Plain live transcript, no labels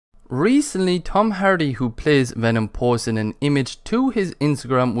recently Tom Hardy, who plays Venom, posted an image to his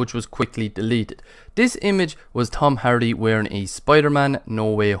Instagram which was quickly deleted. This image was Tom Hardy wearing a Spiderman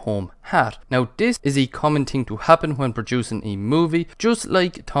No Way Home hat. Now this is a common thing to happen when producing a movie. Just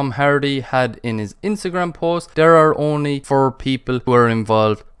like Tom Hardy had in his Instagram post, there are only 4 people who are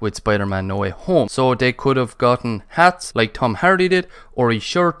involved with Spider-Man No Way Home. So they could have gotten hats like Tom Hardy did, or a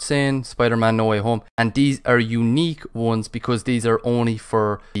shirt saying Spider-Man No Way Home, and these are unique ones because these are only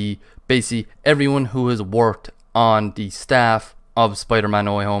for the basically everyone who has worked on the staff of Spider-Man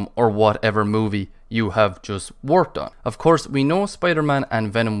No Way Home or whatever movie you have just worked on. Of course, we know Spider-Man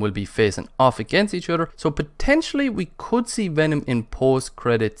and Venom will be facing off against each other, so potentially we could see Venom in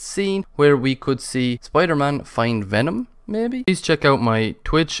post-credit scene where we could see Spider-Man find Venom, maybe. Please check out my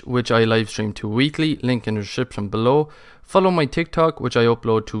Twitch, which I live stream to weekly, link in the description below. Follow my TikTok, which I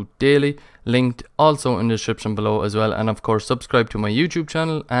upload to daily, linked also in the description below as well. And of course, subscribe to my YouTube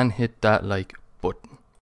channel and hit that like